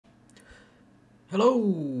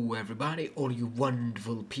Hello everybody, all you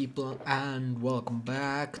wonderful people, and welcome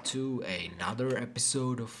back to another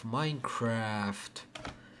episode of Minecraft.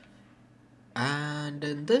 And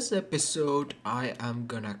in this episode I am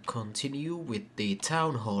gonna continue with the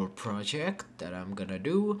town hall project that I'm gonna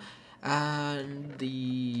do. And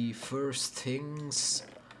the first things,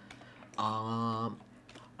 I'm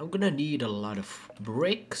gonna need a lot of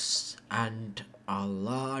bricks and a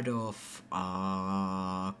lot of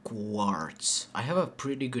quartz. I have a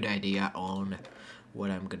pretty good idea on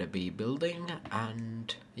what I'm gonna be building,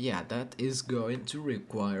 and yeah, that is going to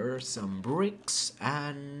require some bricks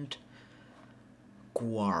and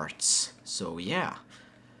quartz. So yeah,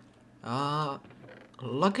 uh,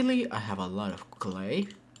 luckily I have a lot of clay,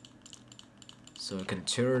 so I can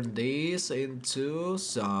turn these into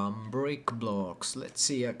some brick blocks. Let's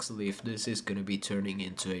see actually if this is gonna be turning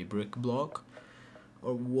into a brick block,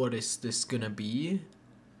 or what is this gonna be?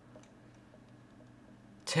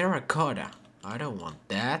 Terracotta. I don't want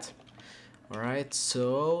that. Alright,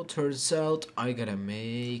 so turns out I gotta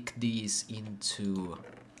make these into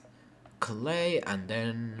clay and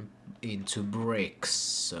then into bricks.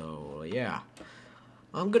 So yeah,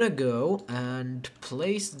 I'm gonna go and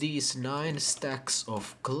place these 9 stacks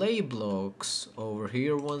of clay blocks over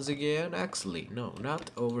here once again. Actually, no, not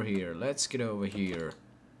over here. Let's get over here.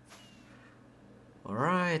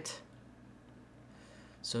 Alright.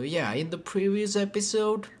 So yeah, in the previous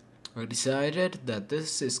episode, I decided that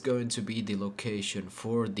this is going to be the location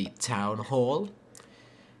for the town hall.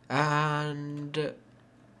 And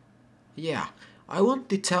yeah, I want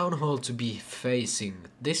the town hall to be facing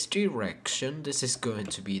this direction. This is going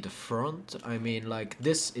to be the front. I mean, like,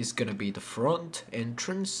 this is gonna be the front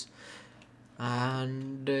entrance.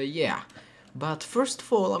 And yeah, but first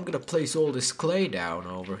of all, I'm gonna place all this clay down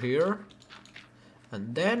over here.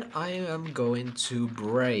 And then I am going to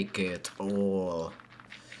break it all.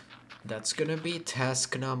 That's gonna be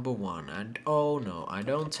task number 1. And oh no, I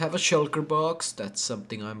don't have a shulker box. That's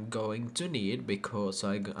something I'm going to need because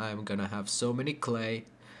I'm gonna have so many clay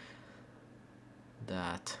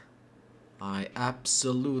that I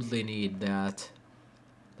absolutely need that.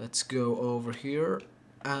 Let's go over here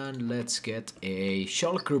and let's get a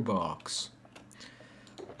shulker box.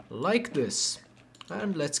 Like this.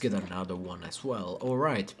 And let's get another one as well.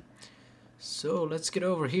 Alright. So let's get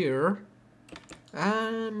over here.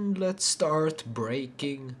 And let's start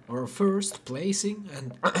breaking, or first placing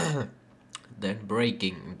and then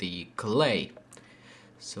breaking the clay.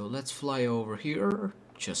 So let's fly over here,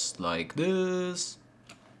 just like this.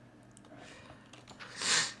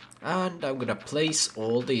 And I'm gonna place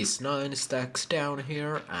all these 9 stacks down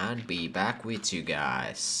here and be back with you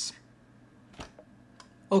guys.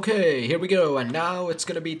 Okay, here we go, and now it's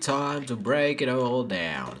gonna be time to break it all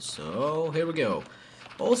down. So here we go.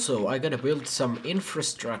 Also, I gotta build some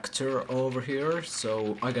infrastructure over here,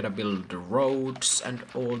 so I gotta build the roads and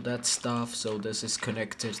all that stuff, so this is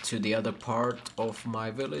connected to the other part of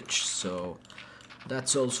my village, so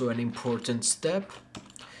that's also an important step.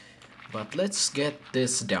 But let's get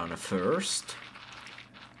this down first.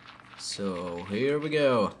 So here we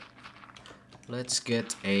go. Let's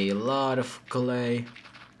get a lot of clay.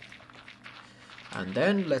 And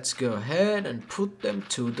then let's go ahead and put them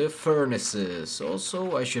to the furnaces.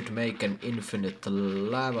 Also, I should make an infinite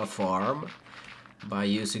lava farm by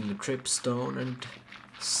using the dripstone and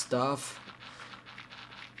stuff,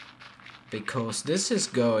 because this is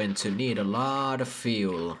going to need a lot of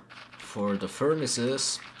fuel for the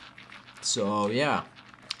furnaces. So yeah.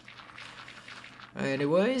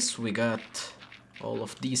 Anyways, we got all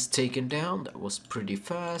of these taken down. That was pretty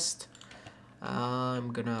fast.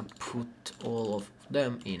 I'm gonna put all of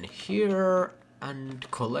them in here and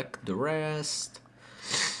collect the rest.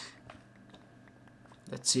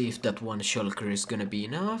 Let's see if that one shulker is gonna be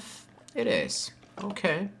enough. It is.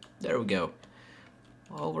 Okay, there we go.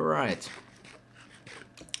 Alright.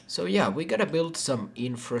 So yeah, we gotta build some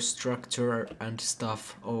infrastructure and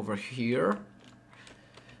stuff over here.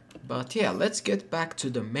 But yeah, let's get back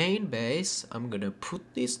to the main base. I'm gonna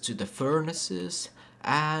put this to the furnaces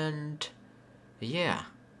and yeah,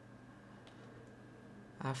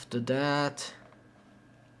 after that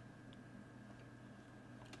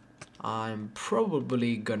I'm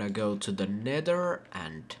probably gonna go to the nether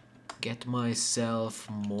and get myself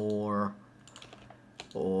more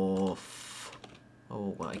of...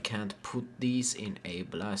 Oh, I can't put these in a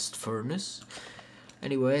blast furnace.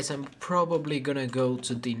 Anyways, I'm probably gonna go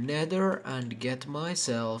to the nether and get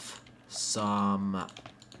myself some,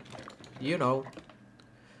 you know,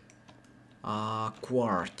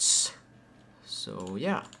 quartz. So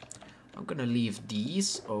yeah, I'm gonna leave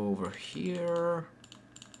these over here.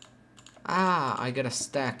 Ah, I got a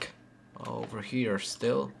stack over here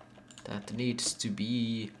still that needs to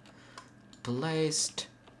be placed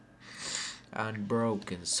and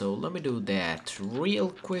broken. So let me do that real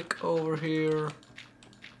quick over here.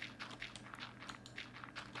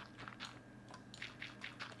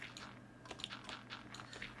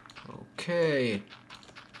 Okay.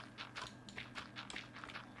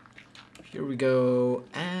 Here we go,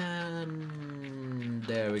 and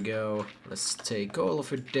there we go. Let's take all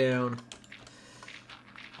of it down.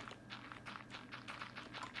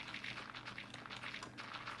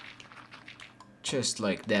 Just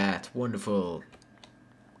like that, wonderful.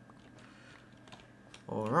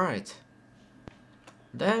 Alright.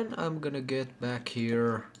 Then I'm gonna get back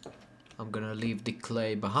here. I'm gonna leave the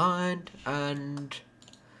clay behind, and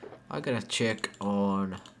I gotta check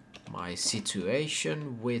on my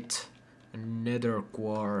situation with nether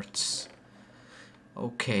quartz.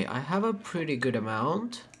 Okay, I have a pretty good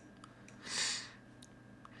amount,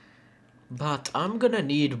 but I'm gonna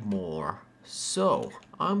need more. So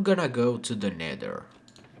I'm gonna go to the nether.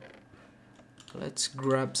 Let's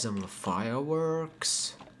grab some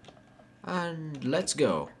fireworks and let's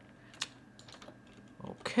go.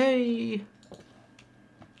 Okay,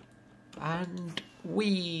 and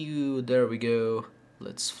there we go.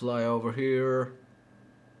 Let's fly over here.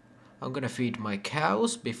 I'm gonna feed my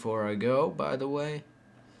cows before I go, by the way.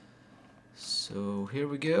 So here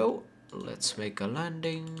we go. Let's make a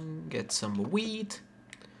landing, get some wheat,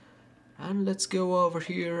 and let's go over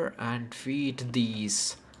here and feed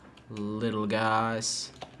these little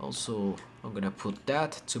guys. Also, I'm gonna put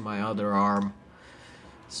that to my other arm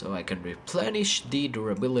so I can replenish the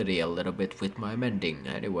durability a little bit with my mending.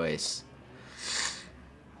 Anyways,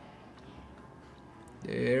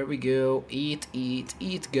 there we go. Eat, eat,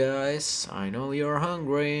 eat, guys. I know you're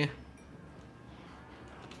hungry.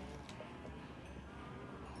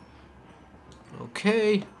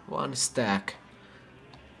 Okay, one stack.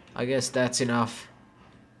 I guess that's enough.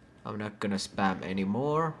 I'm not gonna spam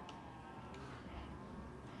anymore.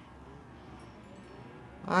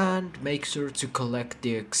 And make sure to collect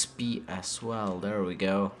the XP as well. There we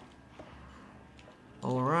go.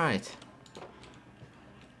 Alright.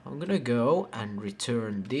 I'm gonna go and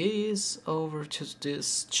return these over to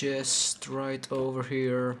this chest right over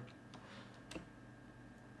here.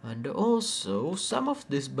 And also, some of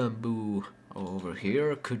this bamboo over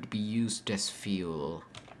here could be used as fuel.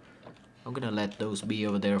 I'm gonna let those be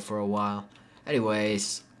over there for a while.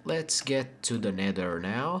 Anyways, let's get to the nether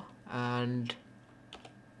now. And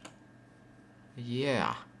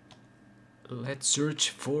yeah, let's search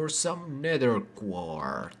for some nether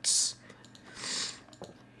quartz.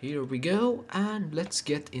 Here we go, and let's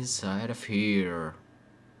get inside of here.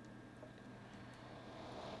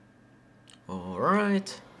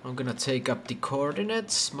 Alright, I'm gonna take up the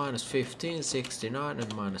coordinates, -15, 69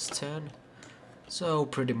 and -10. So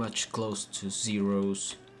pretty much close to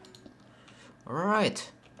zeros.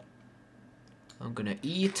 Alright, I'm gonna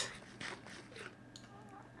eat.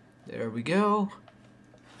 There we go.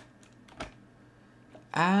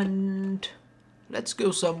 And let's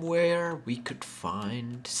go somewhere we could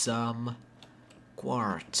find some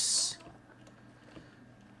quartz.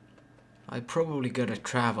 I probably gotta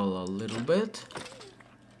travel a little bit.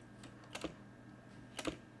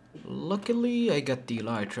 Luckily I got the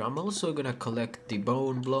elytra. I'm also gonna collect the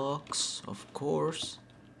bone blocks, of course.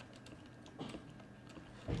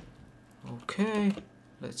 Okay,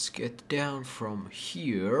 let's get down from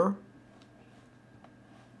here.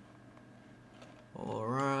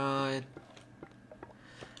 Alright.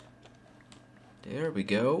 There we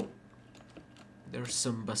go. There's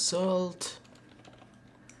some basalt.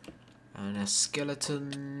 And a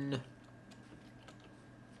skeleton.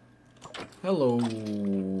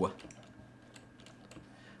 Hello.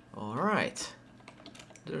 Alright.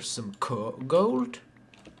 There's some gold.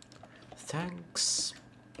 Thanks.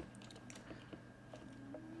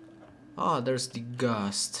 Ah, there's the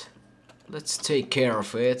ghost. Let's take care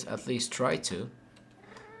of it, at least try to.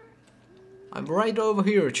 I'm right over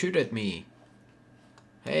here, shoot at me.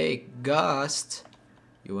 Hey, ghost.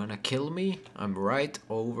 You wanna kill me? I'm right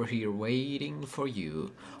over here waiting for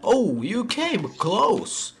you. Oh, you came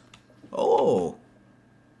close. Oh,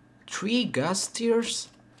 3 ghost tears?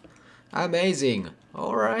 Amazing.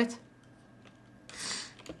 Alright.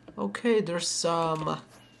 Okay, there's some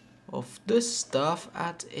of this stuff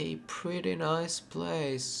at a pretty nice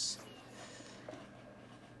place.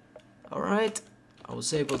 Alright, I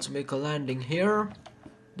was able to make a landing here.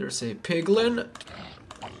 There's a piglin.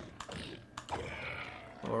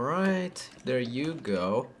 Alright, there you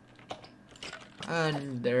go.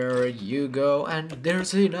 And there you go. And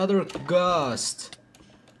there's another ghost.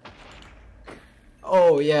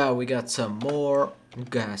 Oh yeah, we got some more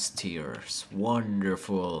gas tiers.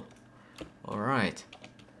 Wonderful. Alright.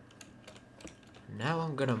 Now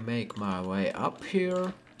I'm gonna make my way up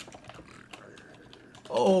here.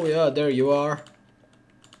 Oh yeah, there you are.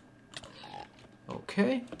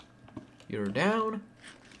 Okay. You're down.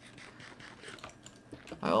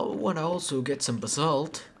 I wanna also get some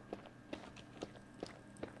basalt.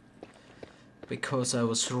 Because I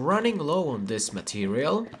was running low on this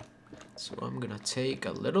material. So I'm gonna take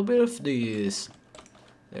a little bit of this.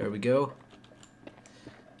 There we go.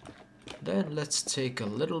 Then let's take a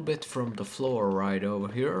little bit from the floor right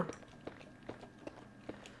over here.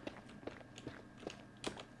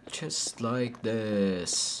 Just like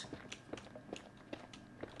this.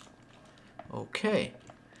 Okay.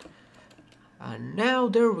 And now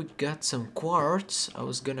there we got some quartz. I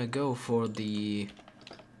was gonna go for the,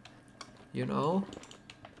 you know,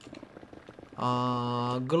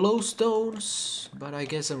 glowstones, but I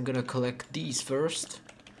guess I'm gonna collect these first.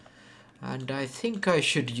 And I think I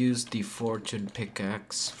should use the fortune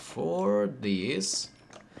pickaxe for these.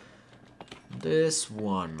 This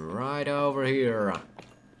one right over here.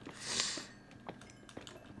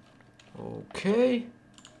 Okay.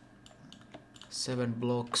 7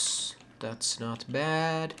 blocks. That's not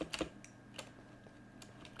bad.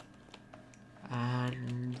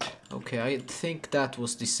 And okay, I think that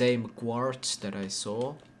was the same quartz that I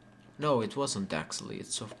saw. No, it wasn't actually.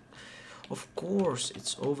 It's of course,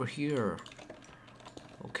 it's over here.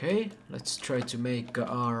 Okay, let's try to make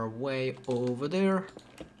our way over there.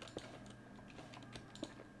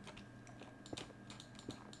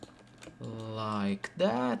 Like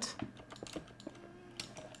that.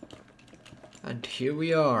 And here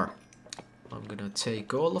we are. I'm gonna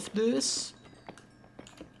take all of this.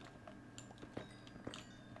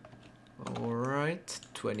 Alright,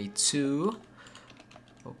 22.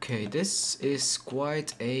 Okay, this is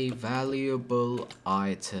quite a valuable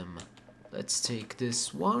item. Let's take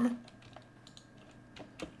this one.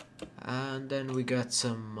 And then we got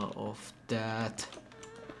some of that.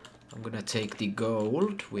 I'm gonna take the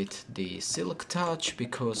gold with the silk touch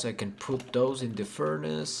because I can put those in the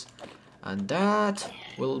furnace. And that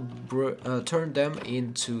will turn them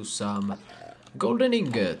into some golden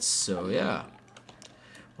ingots. So yeah.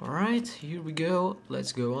 Alright, here we go.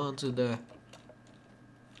 Let's go on to the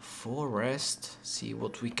forest. See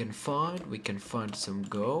what we can find. We can find some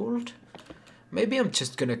gold. Maybe I'm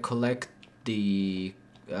just gonna collect the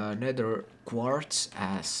nether quartz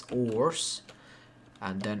as ores.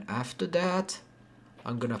 And then after that,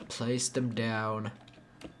 I'm gonna place them down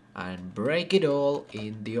and break it all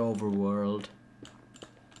in the overworld.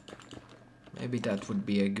 Maybe that would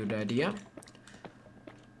be a good idea.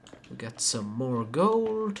 We got some more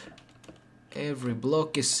gold. Every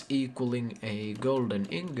block is equaling a golden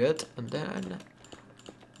ingot, and then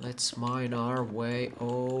let's mine our way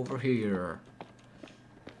over here.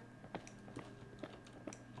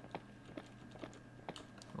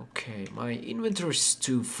 Okay, my inventory is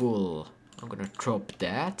too full. I'm gonna drop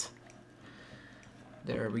that.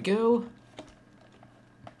 There we go.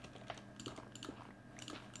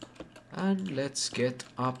 And let's get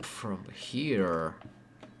up from here.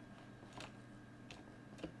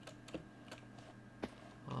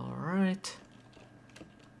 Alright.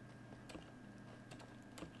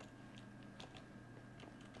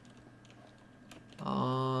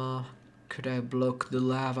 Could I block the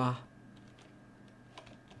lava?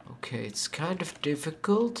 Okay, it's kind of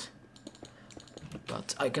difficult.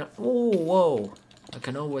 But I can... Oh, whoa! I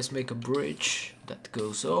can always make a bridge that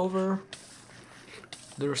goes over.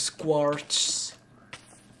 There's quartz.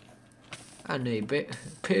 And a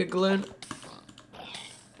piglin.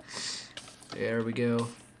 There we go.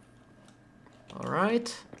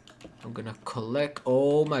 Alright. I'm gonna collect...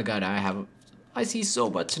 Oh my god, I see so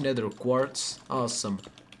much nether quartz. Awesome.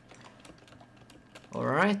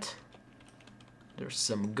 Alright. There's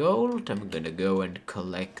some gold. I'm gonna go and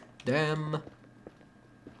collect them.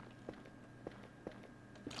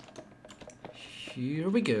 Here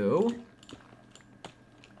we go.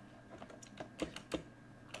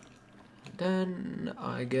 Then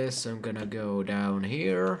I guess I'm gonna go down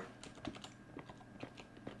here.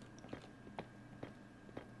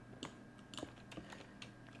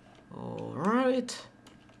 Alright.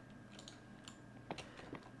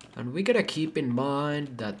 And we gotta keep in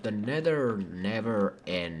mind that the nether never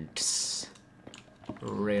ends.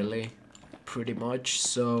 Really. Pretty much.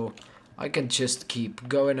 So I can just keep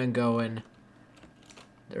going and going.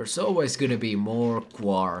 There's always gonna be more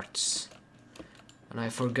quartz. And I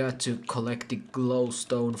forgot to collect the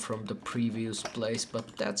glowstone from the previous place,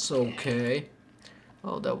 but that's okay.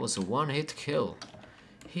 Oh, that was a one-hit kill.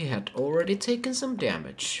 He had already taken some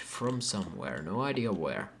damage from somewhere, no idea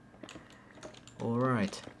where.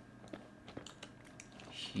 Alright.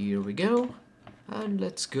 Here we go. And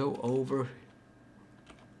let's go over.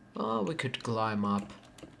 Oh, we could climb up.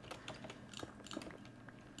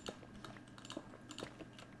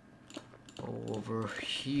 Over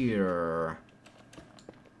here.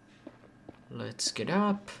 Let's get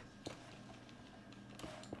up.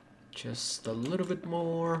 Just a little bit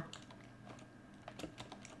more.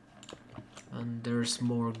 And there's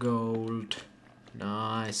more gold.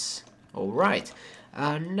 Nice. Alright.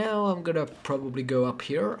 And now I'm gonna probably go up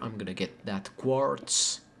here. I'm gonna get that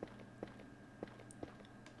quartz.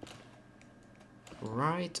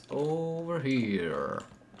 Right over here.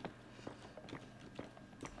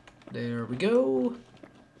 There we go.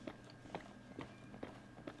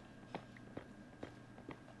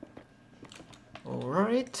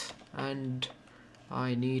 Alright. And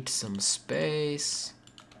I need some space.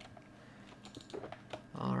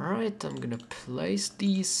 Alright, I'm gonna place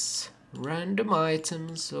these random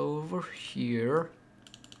items over here.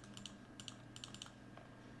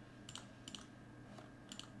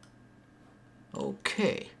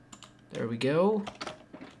 Okay, there we go.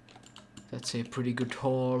 That's a pretty good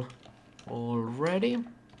haul already.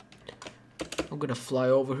 I'm gonna fly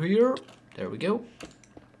over here. There we go.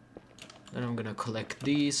 Then I'm gonna collect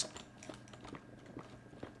these.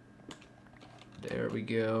 There we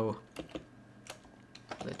go.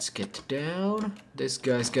 Let's get down. This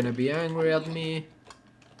guy's gonna be angry at me.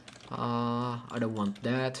 I don't want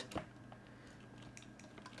that.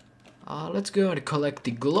 Let's go and collect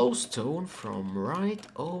the glowstone from right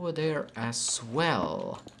over there as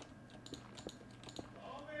well.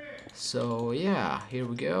 So yeah, here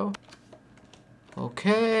we go.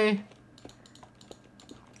 Okay.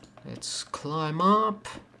 Let's climb up.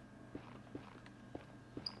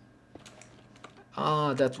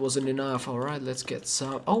 That wasn't enough. Alright, let's get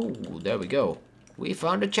some. Oh, there we go. We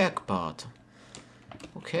found a jackpot.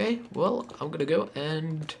 Okay, well, I'm gonna go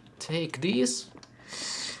and take these.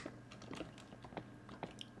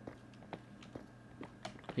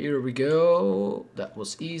 Here we go. That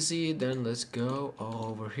was easy. Then let's go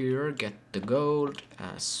over here, get the gold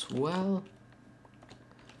as well.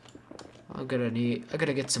 I gotta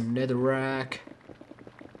get some netherrack.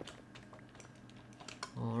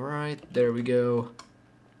 Alright, there we go.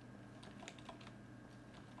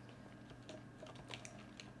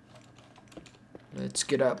 Let's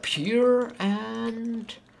get up here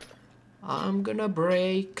and I'm gonna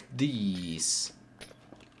break these.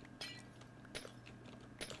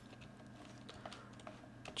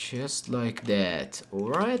 Just like that.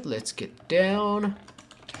 Alright, let's get down.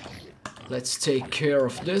 Let's take care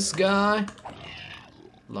of this guy.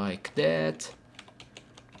 Like that.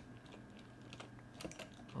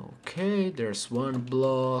 Okay, there's one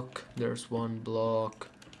block. There's one block.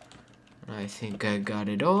 I think I got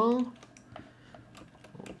it all.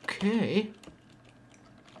 Okay.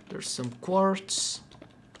 There's some quartz.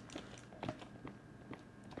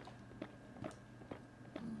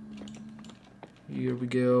 Here we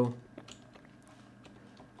go.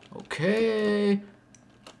 Okay.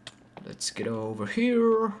 Let's get over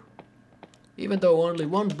here. Even though only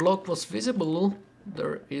one block was visible,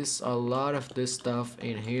 there is a lot of this stuff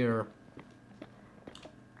in here.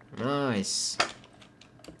 Nice.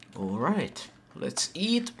 Alright, let's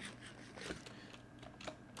eat.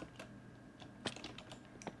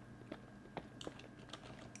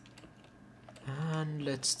 And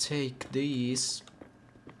let's take these.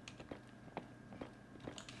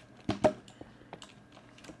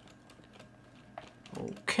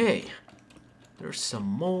 Okay, there's some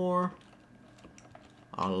more.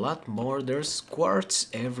 A lot more. There's quartz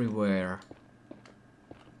everywhere.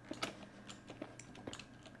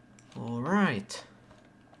 Alright.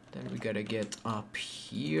 Then we gotta get up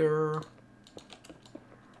here.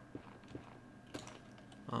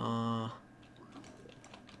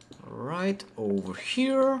 Right over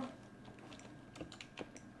here.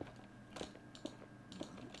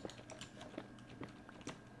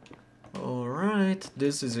 Alright,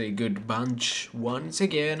 this is a good bunch once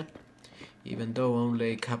again. Even though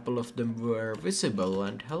only a couple of them were visible,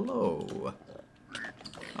 and hello.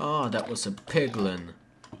 Ah, that was a piglin.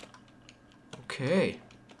 Okay.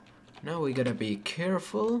 Now we gotta be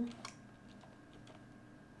careful.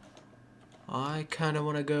 I kinda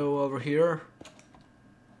wanna go over here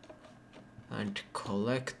and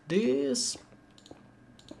collect this.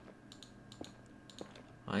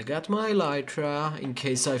 I got my elytra in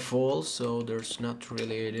case I fall, so there's not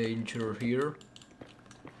really a danger here.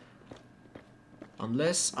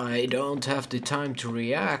 Unless I don't have the time to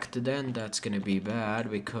react, then that's gonna be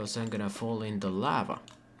bad because I'm gonna fall in the lava.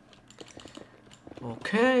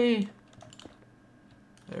 Okay.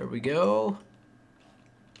 There we go.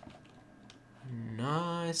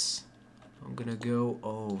 Nice. I'm gonna go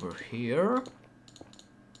over here.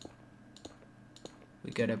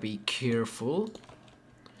 We gotta be careful.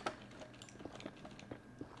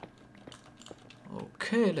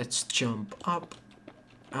 Okay, let's jump up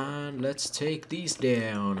and let's take these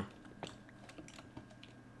down.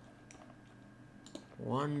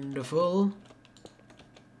 Wonderful.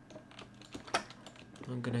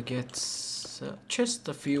 I'm gonna get just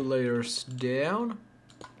a few layers down.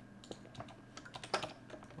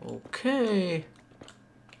 Okay.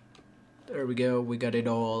 There we go, we got it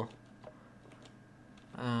all.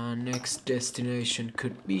 Next destination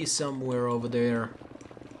could be somewhere over there.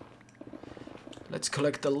 Let's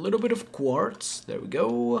collect a little bit of quartz. There we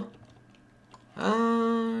go.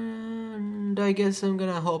 And I guess I'm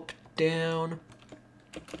gonna hop down.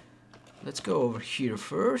 Let's go over here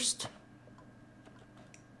first.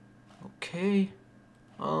 Okay.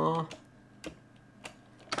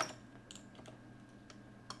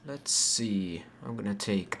 Let's see. I'm gonna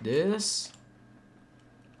take this.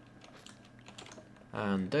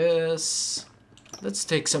 And this. Let's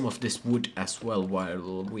take some of this wood as well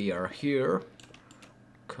while we are here.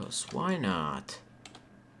 'Cause why not?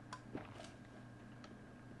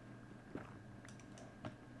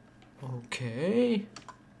 Okay.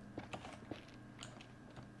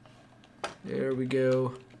 There we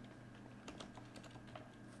go.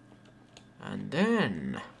 And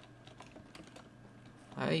then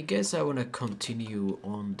I guess I wanna continue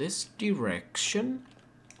on this direction.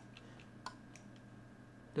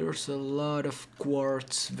 There's a lot of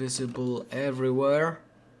quartz visible everywhere.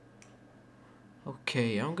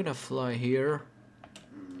 Okay, I'm gonna fly here.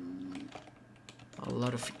 A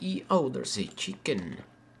lot of oh, there's a chicken.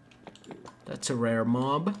 That's a rare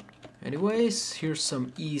mob. Anyways, here's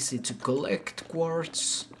some easy to collect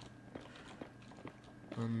quartz.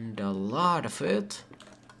 And a lot of it.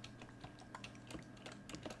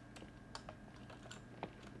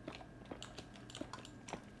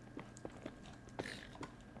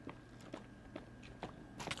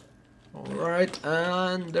 Alright,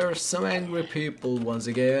 and there's some angry people once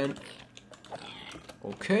again.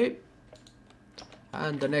 Okay.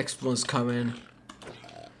 And the next one's coming.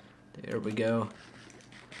 There we go.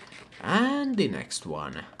 And the next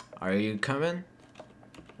one. Are you coming?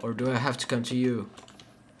 Or do I have to come to you?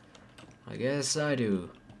 I guess I do.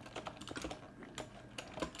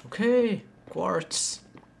 Okay, quartz.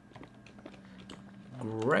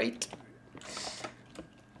 Great.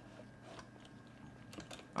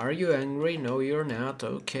 Are you angry? No, you're not.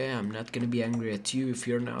 Okay, I'm not gonna be angry at you if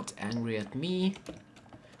you're not angry at me.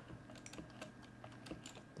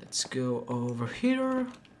 Let's go over here.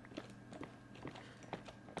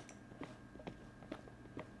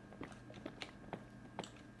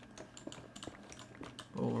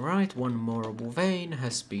 Alright, one more vein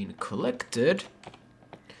has been collected.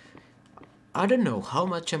 I don't know how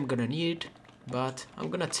much I'm gonna need, but I'm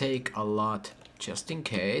gonna take a lot just in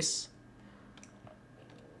case.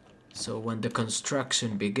 So when the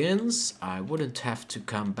construction begins, I wouldn't have to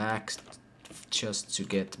come back just to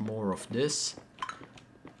get more of this.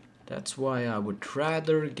 That's why I would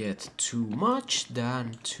rather get too much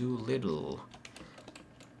than too little.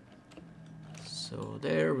 So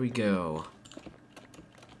there we go.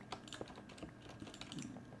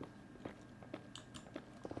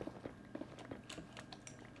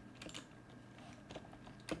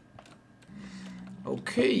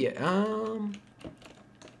 Okay,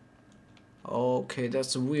 okay,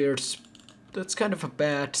 that's a weird, that's kind of a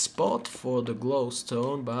bad spot for the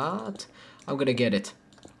glowstone, but I'm gonna get it.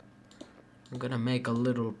 I'm gonna make a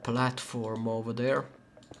little platform over there.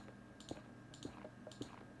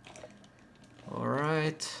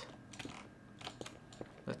 Alright.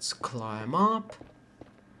 Let's climb up.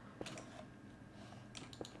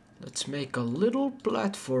 Let's make a little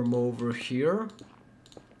platform over here.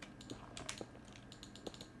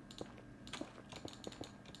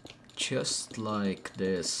 Just like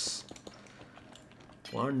this.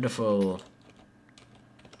 Wonderful.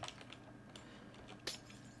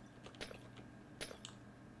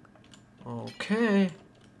 Okay.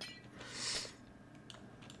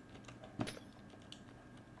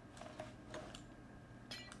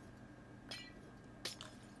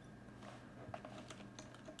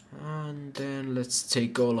 And then let's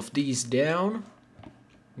take all of these down.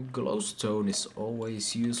 Glowstone is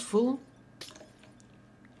always useful.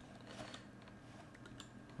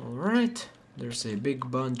 Alright, there's a big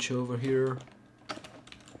bunch over here.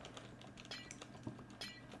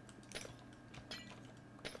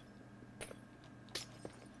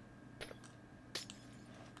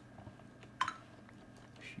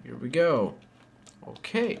 Here we go.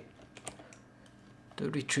 Okay.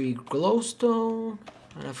 33 glowstone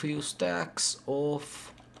and a few stacks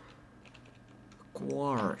of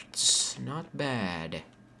quartz. Not bad.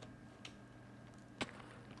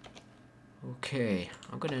 Okay,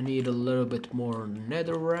 I'm gonna need a little bit more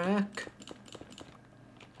netherrack.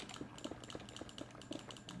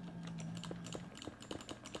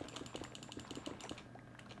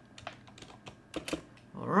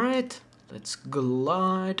 Alright, let's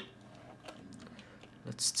glide.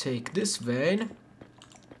 Let's take this vein.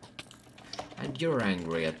 And you're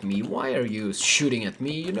angry at me. Why are you shooting at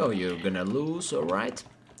me? You know you're gonna lose, alright?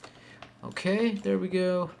 Okay, there we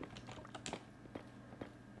go.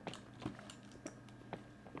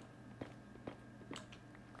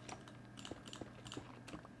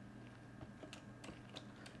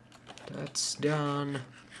 That's done.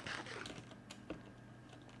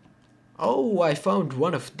 Oh, I found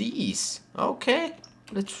one of these. Okay,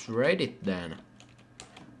 let's raid it then.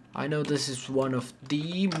 I know this is one of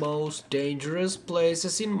the most dangerous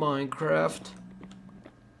places in Minecraft.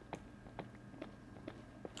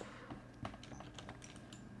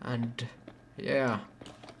 And yeah,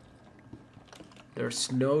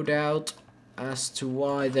 there's no doubt as to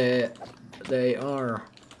why they are.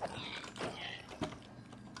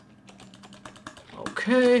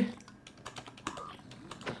 Okay.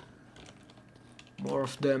 More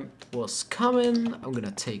of them was coming. I'm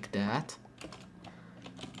gonna take that.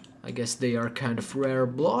 I guess they are kind of rare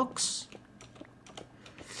blocks.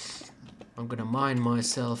 I'm gonna mine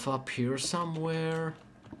myself up here somewhere.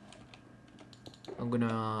 I'm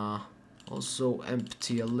gonna also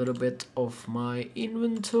empty a little bit of my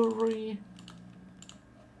inventory.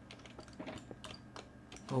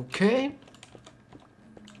 Okay.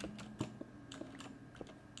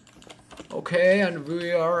 Okay, and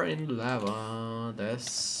we are in lava.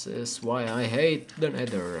 This is why I hate the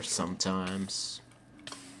nether sometimes.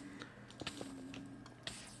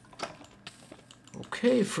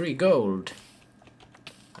 Okay, free gold.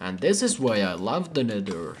 And this is why I love the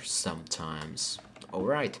nether sometimes.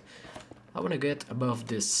 Alright, I wanna get above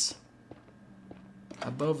this.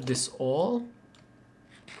 Above this all.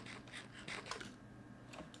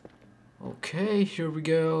 Okay, here we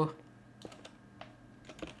go.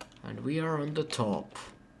 And we are on the top.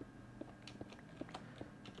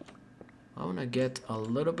 I wanna get a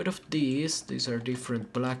little bit of these. These are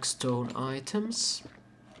different blackstone items.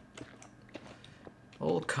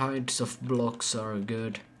 All kinds of blocks are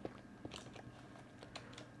good.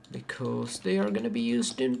 Because they are gonna be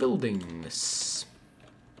used in buildings.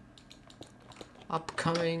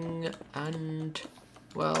 Upcoming and,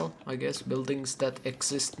 well, I guess buildings that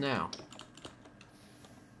exist now.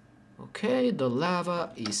 Okay, the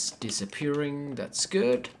lava is disappearing, that's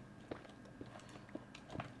good.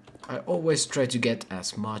 I always try to get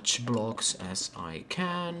as much blocks as I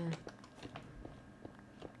can.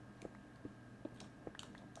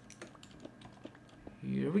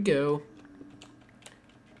 Here we go.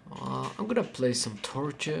 I'm gonna place some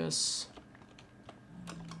torches.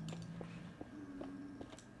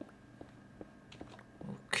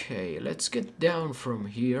 Okay, let's get down from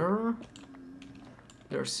here.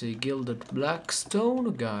 There's a gilded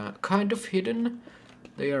blackstone, kind of hidden.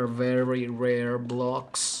 They are very rare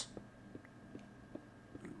blocks.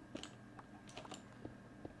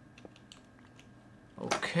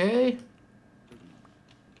 Okay.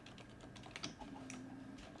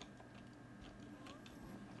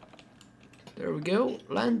 There we go,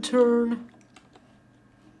 lantern.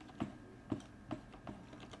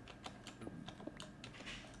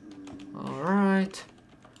 Alright.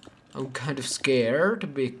 I'm kind of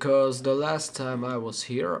scared because the last time I was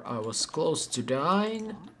here I was close to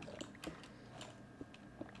dying.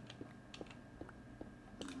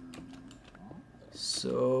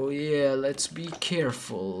 So yeah, let's be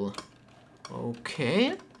careful.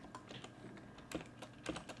 Okay.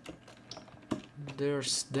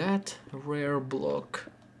 There's that rare block.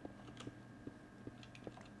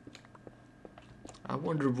 I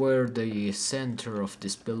wonder where the center of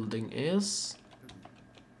this building is.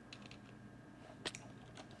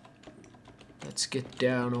 Let's get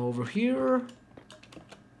down over here.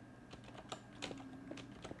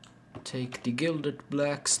 Take the gilded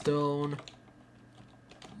blackstone.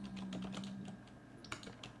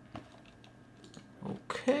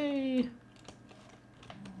 Okay.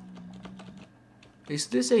 Is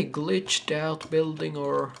this a glitched out building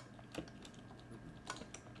or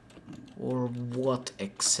what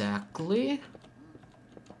exactly?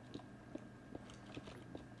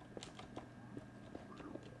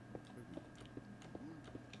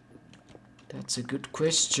 That's a good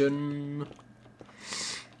question.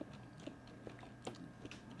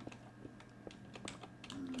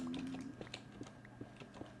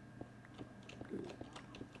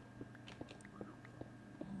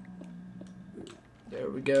 There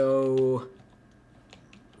we go.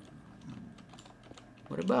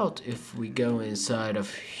 What about if we go inside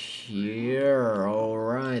of here?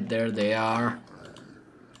 Alright, there they are.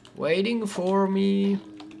 Waiting for me.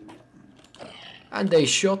 And they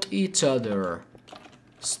shot each other.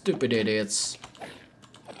 Stupid idiots.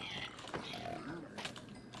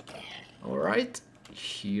 Alright,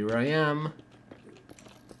 here I am.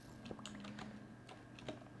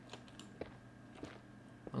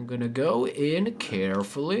 I'm gonna go in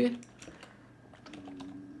carefully.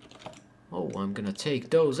 Oh, I'm gonna take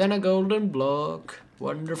those and a golden block.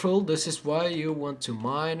 Wonderful, this is why you want to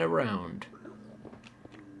mine around.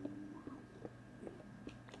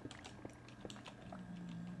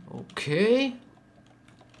 Okay.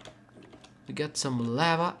 We got some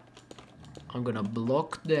lava. I'm gonna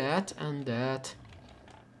block that and that.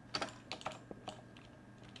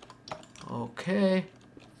 Okay.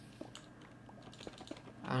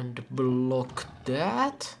 And block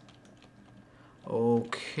that.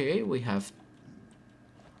 Okay, we have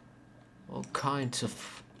all kinds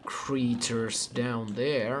of creatures down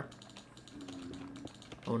there.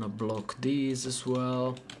 I wanna block these as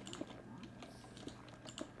well.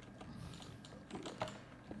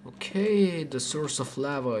 Okay, the source of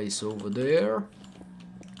lava is over there.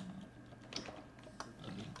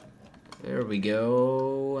 There we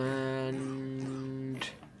go, and...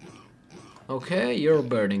 okay, you're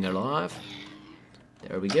burning alive.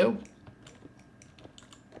 There we go.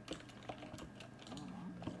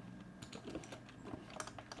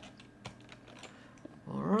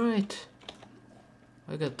 Alright.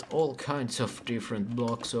 I got all kinds of different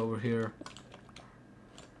blocks over here.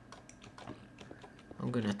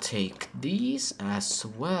 I'm gonna take these as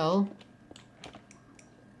well.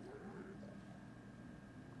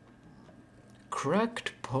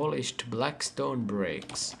 Cracked polished black stone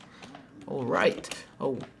bricks. Alright.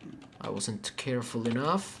 Oh, I wasn't careful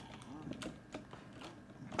enough.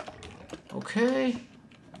 Okay.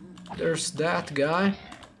 There's that guy.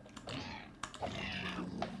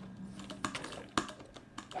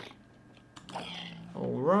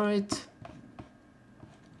 Alright.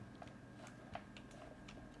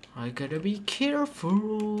 I gotta be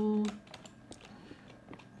careful.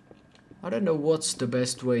 I don't know what's the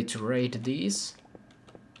best way to raid these,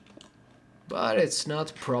 but it's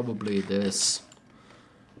not probably this.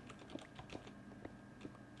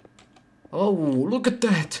 Oh, look at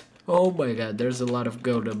that! Oh my god, there's a lot of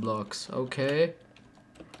golden blocks. Okay.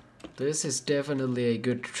 This is definitely a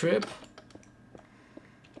good trip.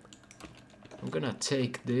 I'm gonna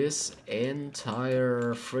take this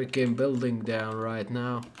entire freaking building down right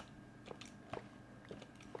now.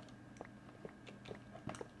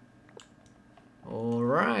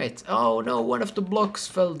 Alright. Oh no, one of the blocks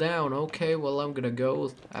fell down. Okay, well I'm gonna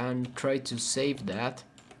go and try to save that.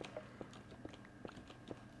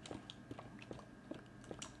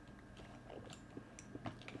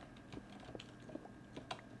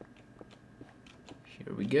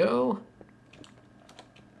 Here we go.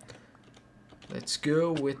 Let's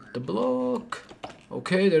go with the block.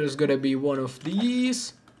 Okay, there's gonna be one of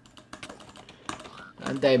these.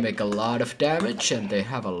 And they make a lot of damage and they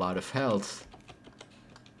have a lot of health.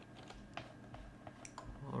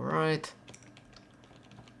 Alright.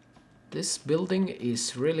 This building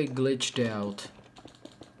is really glitched out.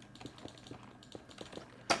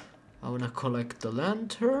 I wanna collect the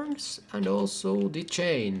lanterns and also the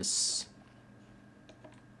chains.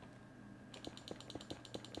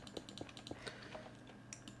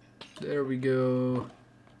 There we go.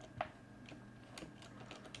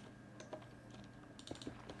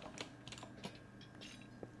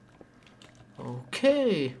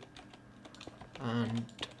 Okay. And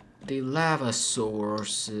the lava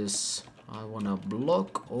sources. I wanna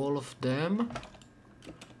block all of them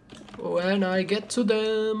when I get to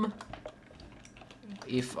them.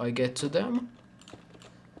 If I get to them.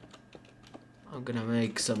 I'm gonna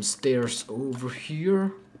make some stairs over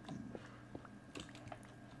here.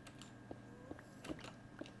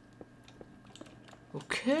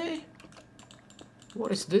 Okay.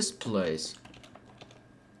 What is this place?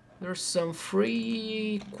 There's some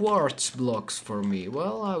free quartz blocks for me.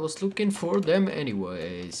 Well, I was looking for them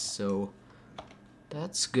anyways, so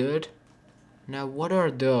that's good. Now what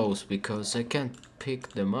are those? Because I can't pick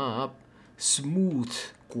them up. Smooth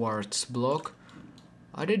quartz block.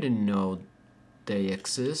 I didn't know they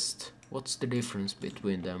exist. What's the difference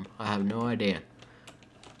between them? I have no idea.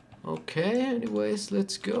 Okay, anyways,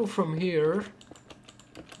 let's go from here.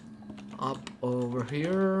 Up over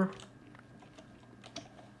here.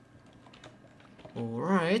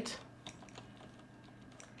 Alright.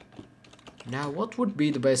 Now what would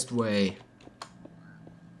be the best way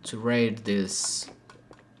to raid this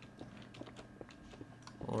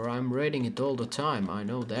Or I'm raiding it all the time, I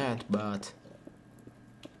know that, but...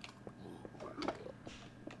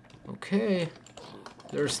 Okay,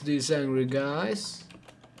 there's these angry guys.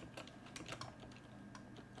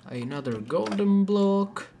 Another golden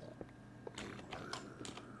block.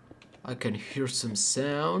 I can hear some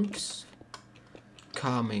sounds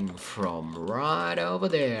coming from right over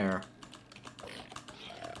there.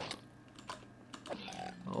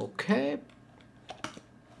 Okay.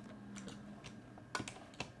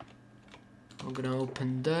 I'm gonna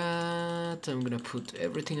open that. I'm gonna put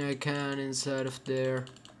everything I can inside of there,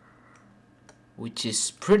 which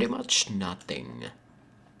is pretty much nothing.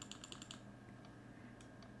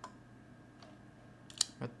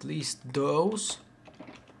 At least those.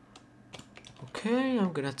 Okay,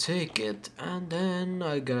 I'm gonna take it, and then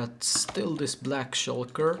I got still this black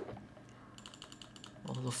shulker.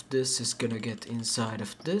 All of this is gonna get inside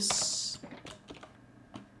of this.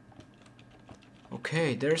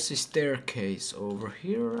 Okay, there's a staircase over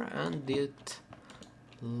here, and it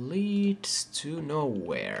leads to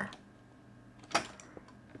nowhere.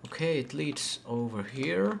 Okay, it leads over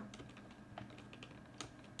here.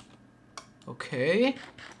 Okay,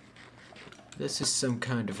 this is some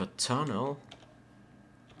kind of a tunnel.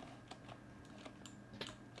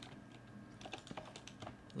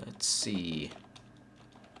 Let's see.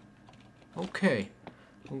 Okay,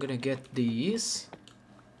 I'm gonna get these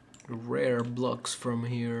rare blocks from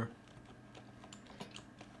here.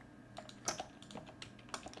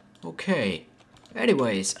 Okay,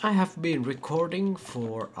 anyways, I have been recording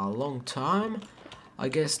for a long time. I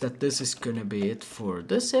guess that this is gonna be it for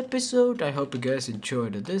this episode. I hope you guys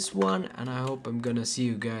enjoyed this one, and I hope I'm gonna see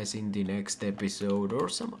you guys in the next episode or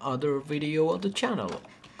some other video on the channel.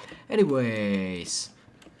 Anyways,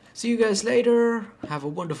 see you guys later. Have a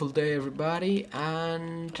wonderful day, everybody,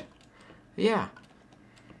 and yeah,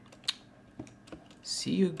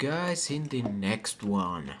 see you guys in the next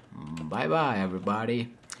one. Bye bye,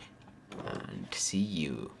 everybody, and see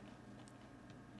you.